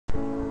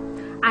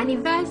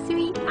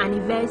Anniversary,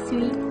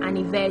 anniversary,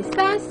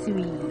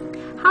 anniversary.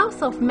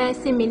 House of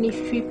Mercy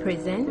Ministry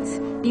presents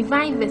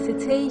Divine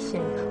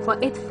Visitation for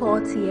its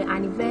 4th year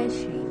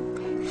anniversary.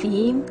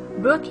 Theme,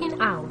 Broken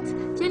Out,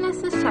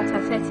 Genesis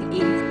chapter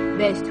 38,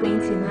 verse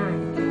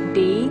 29.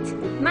 Date,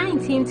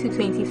 19th to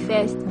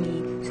 21st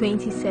May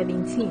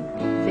 2017.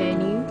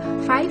 Venue,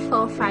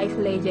 545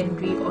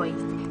 Legendary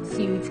Oist,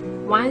 Suite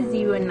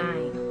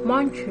 109,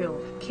 Montreal,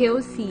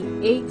 KOC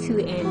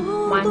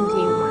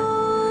 82N1J1.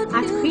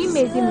 At Queen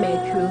Maisie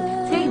Metro,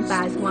 take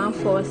bus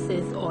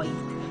 146 Oist.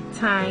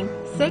 Time,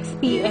 6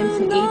 p.m.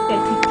 to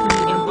 8:30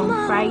 p.m.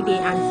 on Friday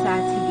and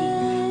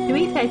Saturday,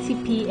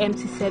 3:30 p.m.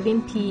 to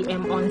 7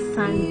 p.m. on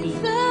Sunday.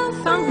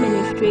 Song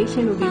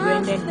ministration will be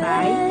rendered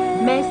by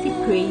Mercy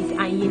Praise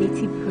and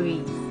Unity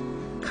Praise.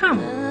 Come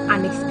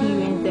and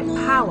experience the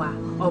power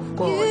of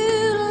God.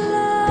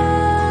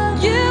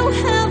 You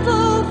have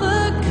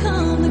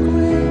overcome the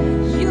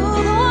grave. Your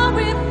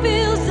glory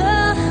fills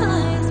the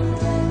highest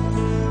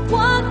place.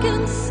 What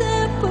can say?